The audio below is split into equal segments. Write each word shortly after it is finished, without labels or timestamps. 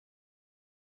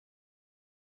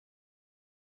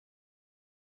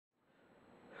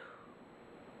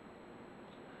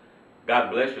God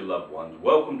bless you, loved ones.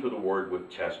 Welcome to the Word with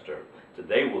Chester.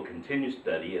 Today we'll continue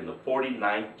study in the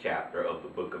 49th chapter of the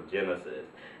book of Genesis.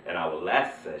 In our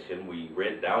last session, we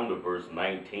read down to verse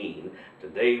 19.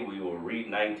 Today we will read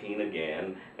 19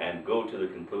 again and go to the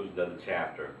conclusion of the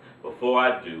chapter. Before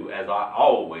I do, as I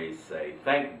always say,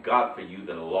 thank God for you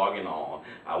that are logging on.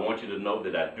 I want you to know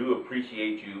that I do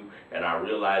appreciate you, and I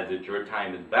realize that your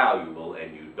time is valuable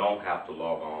and you don't have to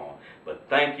log on. But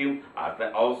thank you.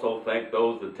 I also thank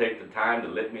those that take the time to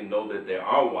let me know that they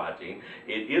are watching.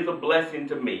 It is a blessing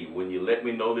to me when you let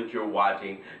me know that you're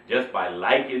watching just by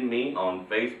liking me on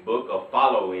Facebook or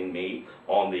following me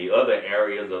on the other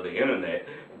areas of the internet.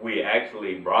 We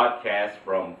actually broadcast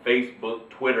from Facebook,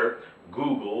 Twitter,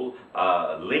 Google,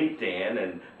 LinkedIn,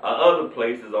 and other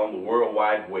places on the World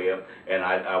Wide Web. And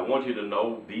I want you to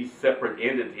know these separate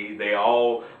entities, they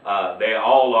all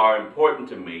are important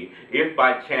to me. If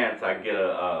by chance I get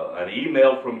an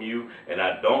email from you and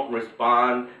I don't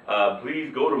respond, please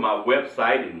go to my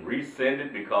website and resend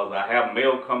it, because I have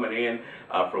mail coming in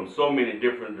from so many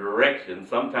different directions.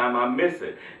 Sometimes I miss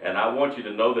it, and I want you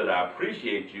to know that I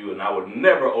appreciate you and I would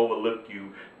never overlook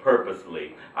you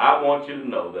purposely. I want you to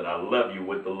know that I love you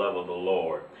with the love of the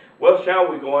Lord. Well, shall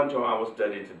we go into our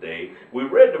study today? We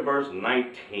read the verse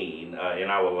 19 in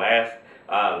our last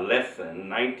lesson.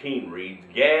 19 reads,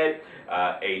 Gad,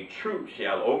 a troop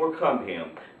shall overcome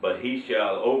him, but he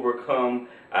shall overcome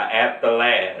at the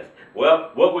last.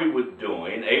 Well, what we were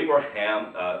doing,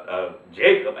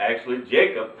 Jacob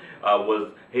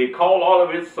he called all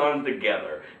of his sons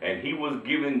together, and he was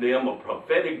giving them a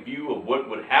prophetic view of what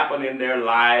would happen in their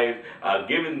lives,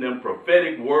 giving them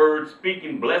prophetic words,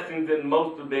 speaking blessings in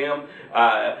most of them.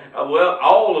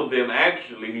 All of them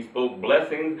actually, he spoke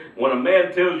blessings. When a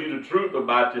man tells you the truth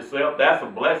about yourself, that's a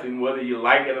blessing, whether you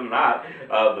like it or not.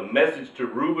 The message to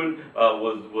Reuben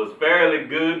was fairly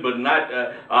good, but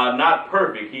not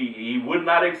perfect. He would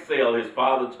not excel. His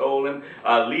father told him,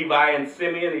 Levi and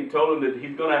Simeon, he told him that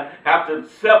he's going to have to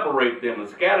separate them and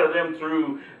scatter them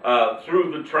through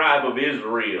the tribe of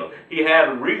Israel. He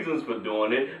had reasons for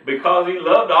doing it because he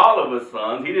loved all of his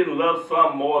sons. He didn't love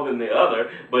some more than the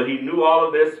other, but he knew all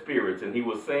of their spirits, and he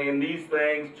was saying these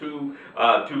things to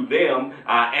them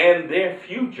and their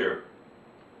future.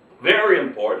 Very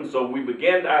important. So we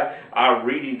began our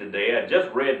reading today. I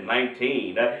just read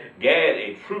 19. Gad,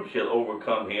 a troop shall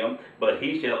overcome him, but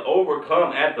he shall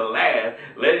overcome at the last,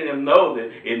 letting him know that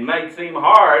it might seem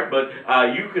hard, but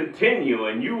you continue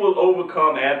and you will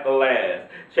overcome at the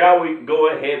last. Shall we go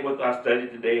ahead with our study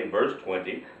today in verse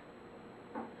 20?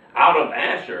 Out of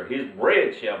Asher his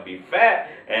bread shall be fat,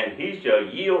 and he shall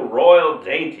yield royal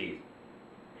dainties.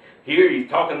 Here he's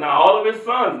talking to all of his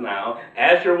sons now.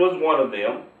 Asher was one of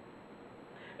them.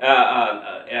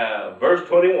 Verse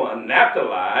 21,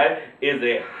 Naphtali is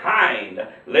a hind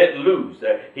let loose.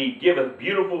 He giveth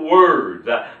beautiful words.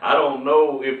 I don't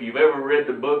know if you've ever read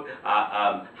the book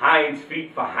Hind's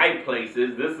Feet for High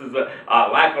Places. This is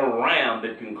like a ram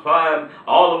that can climb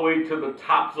all the way to the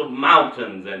tops of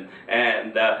mountains,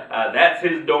 and that's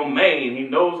his domain. He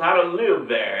knows how to live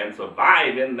there and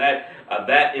survive in that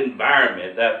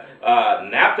environment.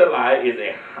 Naphtali is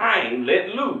a hind let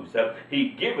loose. He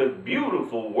giveth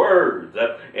beautiful words.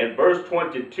 In verse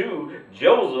 22,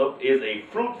 Joseph is a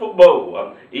fruitful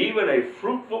bow, even a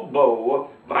fruitful bow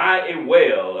by a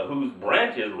well, whose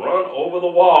branches run over the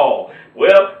wall.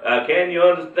 Well, can you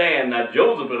understand? Now,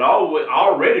 Joseph had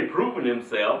already proven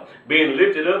himself, being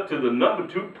lifted up to the number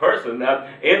 2 person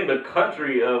in the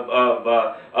country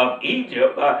of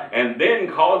Egypt, and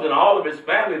then causing all of his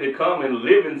family to come and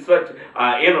live in such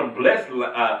in a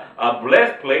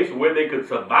blessed place where they could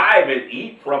survive and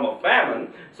eat from a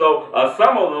famine. So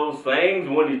some of those things,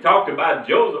 when he talked about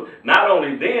Joseph, not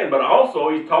only then, but also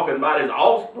he's talking about his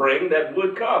offspring that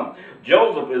would come.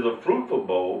 Joseph is a fruitful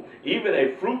bow, even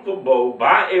a fruitful bow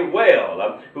by a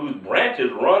well, whose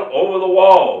branches run over the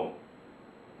wall.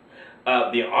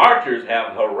 The archers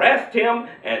have harassed him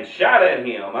and shot at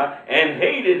him and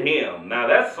hated him. Now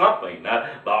that's something.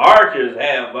 The archers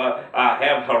have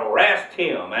harassed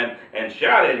him and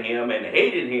shot at him and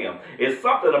hated him. It's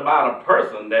something about a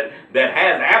person that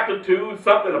has aptitude,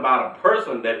 something about a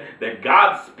person that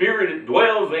God's Spirit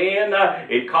dwells in.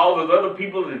 It causes other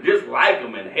people to dislike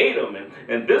him and hate him.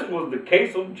 And this was the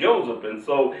case of Joseph. And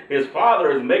so his father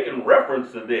is making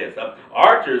reference to this.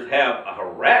 Archers have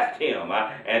harassed him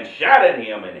and shot shot at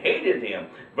him and hated him.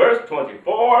 Verse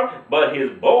 24, but his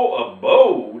bow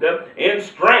abode in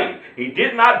strength. He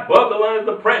did not buckle under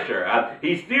the pressure.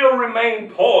 He still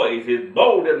remained poised. His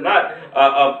bow did not,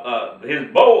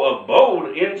 his bow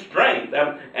abode in strength,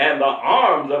 and the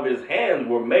arms of his hands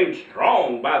were made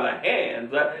strong by the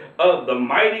hands of the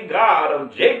mighty God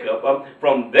of Jacob.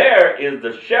 From there is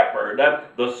the shepherd,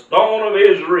 the stone of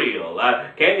Israel.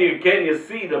 Can you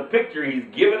see the picture he's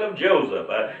given of Joseph?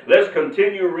 Let's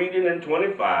continue reading in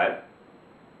 25.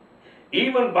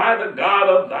 Even by the God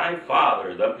of thy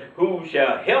fathers, who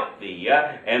shall help thee,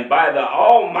 and by the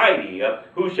Almighty,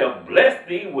 who shall bless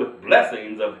thee with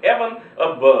blessings of heaven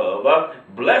above,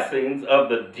 blessings of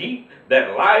the deep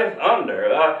that lieth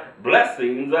under,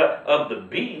 blessings of the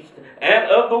beast and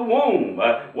of the womb.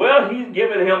 Well, he's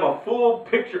giving him a full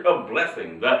picture of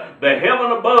blessings. The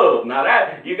heaven above. Now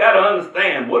that, you got to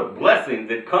understand what blessings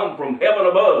that come from heaven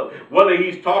above. Whether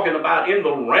he's talking about in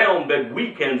the realm that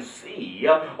we can see,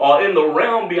 or in the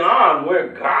realm beyond where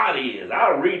God is.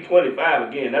 I'll read 25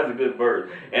 again. That's a good verse.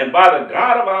 And by the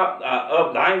God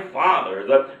of thy fathers,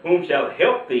 whom shall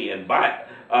help thee, and by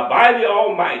the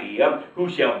Almighty, who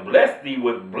shall bless thee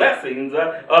with blessings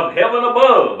of heaven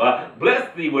above.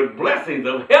 Bless thee with blessings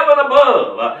of heaven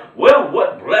above. Well,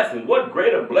 what blessings, what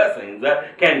greater blessings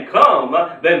can come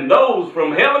than those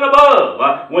from heaven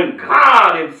above? When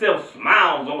God himself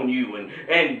smiles on you,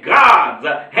 and God's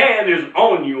hand is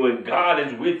on you, and God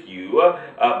is with you.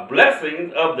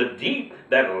 Blessings of the deep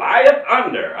that lieth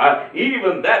under,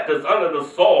 even that's under the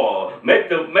soil. Make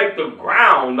the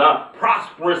ground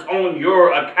prosperous on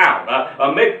your account.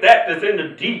 Make that's in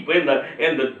the deep, in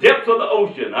the depths of the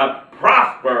ocean,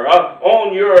 prosper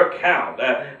on your account.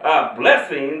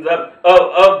 Blessings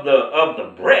of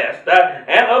the breast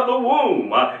and of the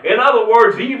womb. In other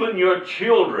words, even your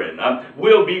children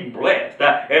will be blessed,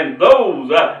 and those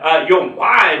your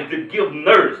wives that give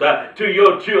nurse to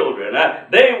your children,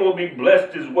 they will be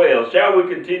blessed as well. Shall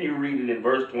we continue reading in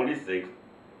verse 26?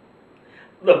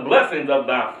 The blessings of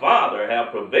thy father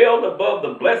have prevailed above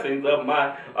the blessings of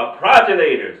my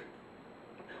progenitors.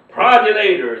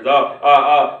 Progenitors,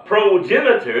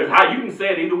 progenitors, how you can say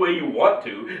it either way you want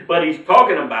to, but he's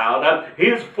talking about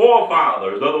his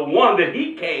forefathers, or the one that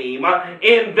he came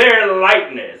in their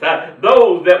likeness,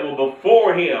 those that were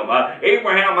before him,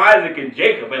 Abraham, Isaac, and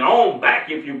Jacob, and on back,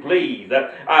 if you please.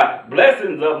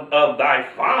 Blessings of thy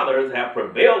fathers have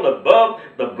prevailed above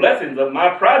the blessings of my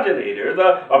progenitors,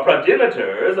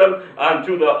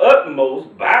 unto the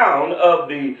utmost bound of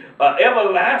the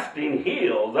everlasting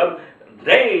hills.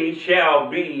 They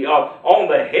shall be on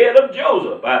the head of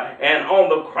Joseph, and on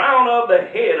the crown of the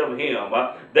head of him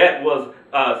that was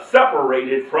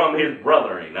separated from his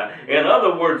brethren. In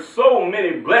other words, so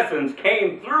many blessings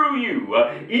came through you,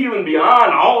 even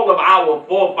beyond all of our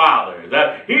forefathers.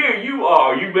 Here you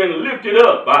are, you've been lifted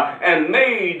up and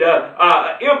made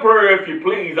emperor, if you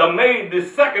please, made the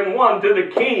second one to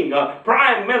the king,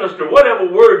 prime minister, whatever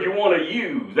word you want to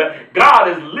use. God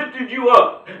has lifted you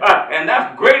up, and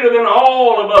that's greater than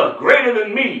all of us, greater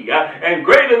than me, and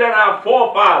greater than our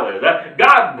forefathers.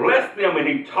 God blessed them, and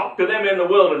he talked to them in the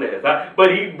wilderness,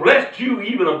 but he blessed you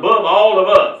even above all of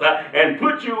us, and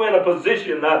put you in a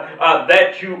position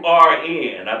that you are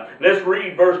in. Let's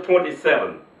read verse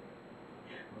 27.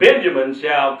 Benjamin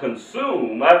shall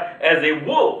consume as a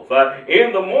wolf.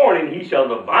 In the morning he shall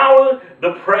devour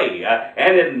the prey,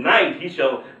 and at night he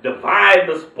shall divide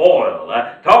the spoil.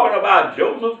 Talking about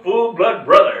Joseph's full-blood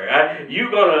brother.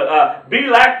 You're going to be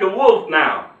like the wolf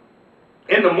now.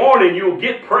 In the morning you'll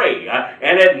get prey,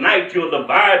 and at night you'll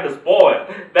divide the spoil.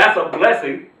 That's a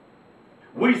blessing.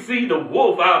 We see the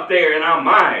wolf out there in our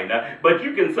mind, but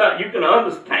you can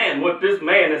understand what this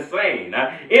man is saying.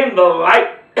 In the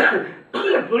light,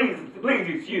 please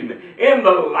excuse me. In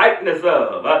the likeness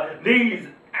of these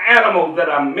animals that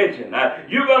I mentioned,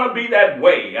 you're going to be that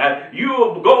way.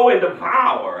 You'll go and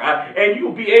devour, and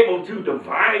you'll be able to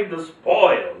divide the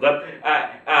spoils.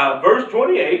 Verse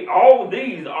 28, all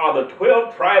these are the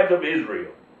 12 tribes of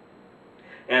Israel.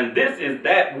 And this is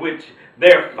that which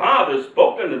their father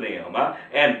spoke unto them,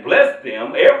 and blessed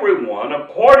them, everyone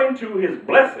according to his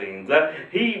blessings.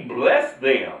 He blessed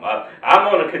them.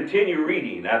 I'm going to continue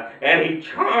reading. And he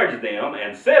charged them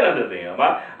and said unto them,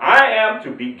 I am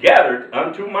to be gathered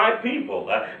unto my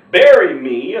people. Bury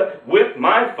me with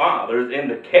my fathers in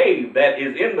the cave that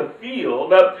is in the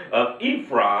field of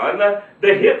Ephron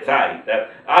the Hittite.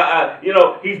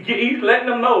 He's letting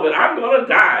them know that I'm going to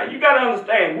die. You got to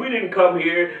understand, we didn't come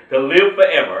here to live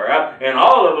forever. and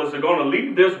all of us are going to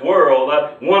leave this world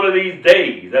one of these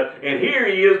days. And here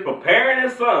he is preparing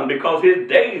his son because his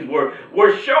days were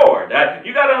short.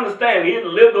 You got to understand, he had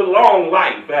lived a long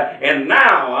life, and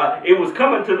now it was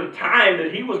coming to the time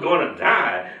that he was going to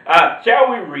die.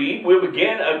 Shall we read? We'll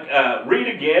begin, read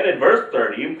again in verse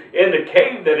 30. In the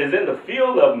cave that is in the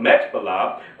field of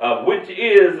Machpelah, which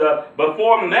is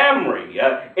before Mamre,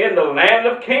 in the land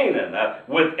of Canaan,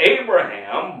 with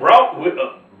Abraham bought with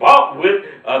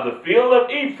the field of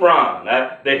Ephron,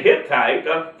 the Hittite,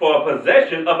 for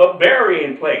possession of a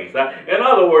burying place. In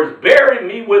other words, bury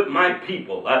me with my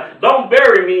people. Don't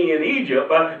bury me in Egypt,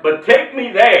 but take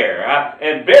me there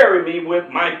and bury me with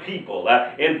my people.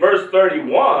 In verse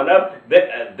 31,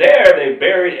 there they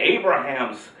buried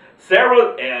Abraham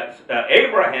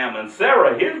and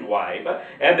Sarah, his wife,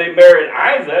 and they married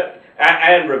Isaac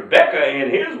and Rebekah and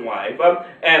his wife,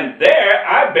 and there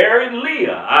I buried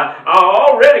Leah.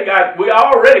 We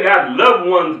already got loved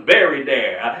ones buried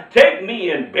there. Take me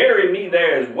and bury me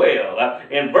there as well.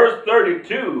 In verse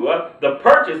 32, the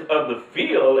purchase of the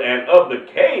field and of the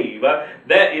cave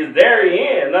that is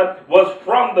therein was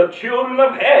from the children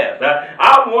of Heth.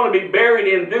 I want to be buried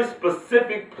in this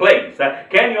specific place.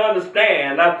 Can you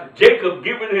understand? Jacob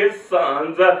giving his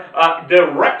sons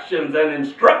directions and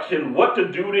instructions what to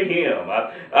do to him.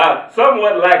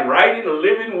 Somewhat like writing a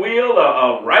living will,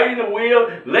 writing a will,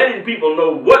 letting people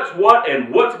know what's what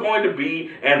and what's going to be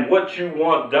and what you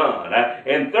want done.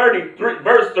 In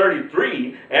verse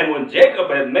 33, and when Jacob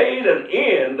had made an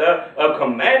end of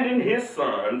commanding his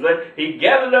sons, he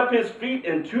gathered up his feet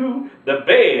into the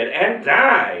bed and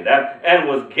died, and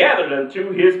was gathered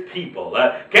unto his people.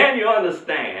 Can you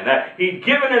understand? He'd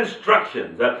given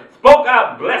instructions, spoke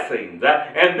out blessings,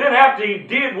 and then after he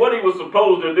did what he was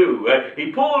supposed to do,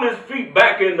 he pulled his feet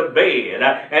back in the bed,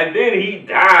 and then he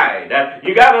died.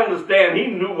 You got to understand, he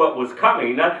knew what was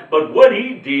coming, but what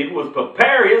he did was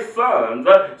prepare his sons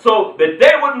so that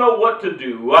they would know what to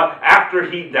do after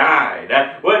he died.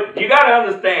 Well, you got to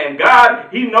understand, God,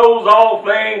 he knows all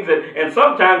things, and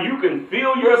sometimes you can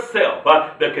feel yourself,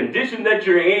 the condition that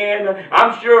you're in.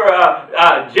 I'm sure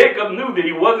Jacob knew that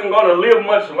he wasn't going to live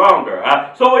much longer,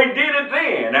 so he did it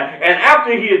then. And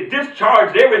after he had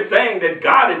discharged everything that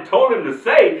God had told him to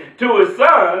say to his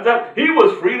sons, he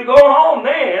was free to go home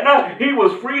then. He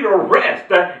was free to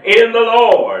rest in the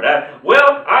Lord.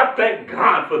 Well, I thank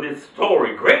God for this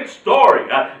story. Great story.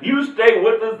 You stay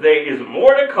with us. There is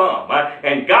more to come.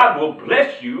 And God will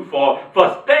bless you for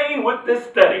staying with this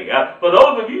study. For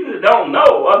those of you that don't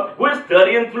know, we're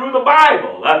studying through the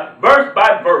Bible, verse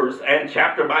by verse and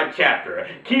chapter by chapter.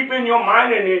 Keep in your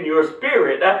mind and in your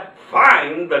spirit,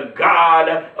 find the God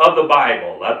of the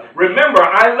Bible. Remember,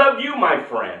 I love you, my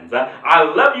friends. I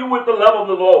love you with the love of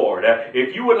the Lord.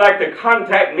 If you would like to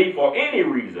contact me for any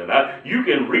reason, you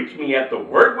can reach me at the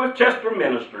Word with Chester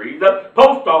Ministries,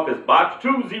 Post Office Box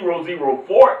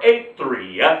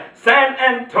 200483, San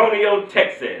Antonio,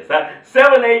 Texas,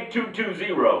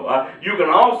 78220. You can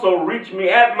also reach me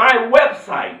at my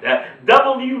website,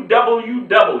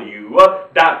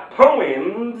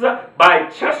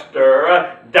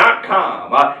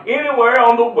 www.poemsbychester.com. Anywhere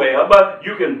on the web,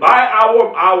 you can buy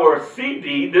our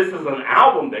CD. This is an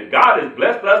album that God has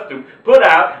blessed us to put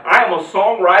out. I am a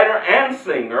songwriter and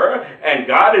singer, and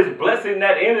God is blessing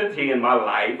that entity in my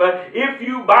life. If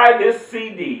you buy this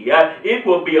CD, it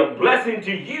will be a blessing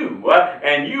to you,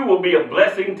 and you will be a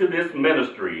blessing to this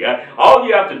ministry. All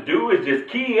you have to do is just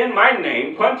key in my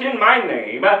name, punch in my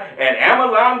name at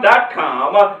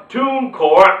Amazon.com,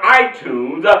 TuneCore,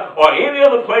 iTunes, or any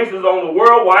other places on the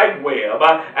World Wide Web.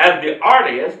 As the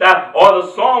artist or the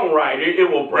songwriter, it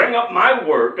will bring up my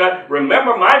work.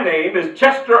 Remember, my name is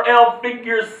Chester L.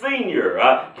 Figure Sr.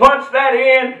 Punch that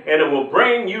in, and it will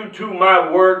bring you to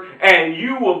my work, and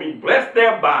you will be blessed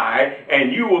thereby,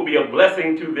 and you will be a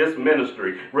blessing to this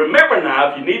ministry. Remember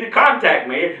now, if you need to contact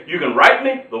me, you can write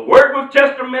me, The Word with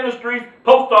Chester Ministries,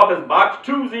 Post Office Box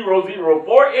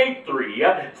 200483,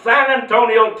 San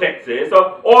Antonio, Texas,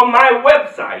 or my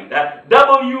website,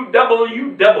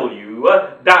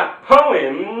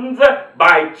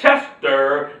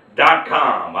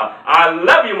 www.poemsbychester.com. I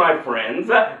love you, my friends.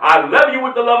 I love you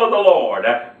with the love of the Lord.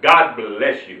 God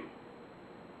bless you.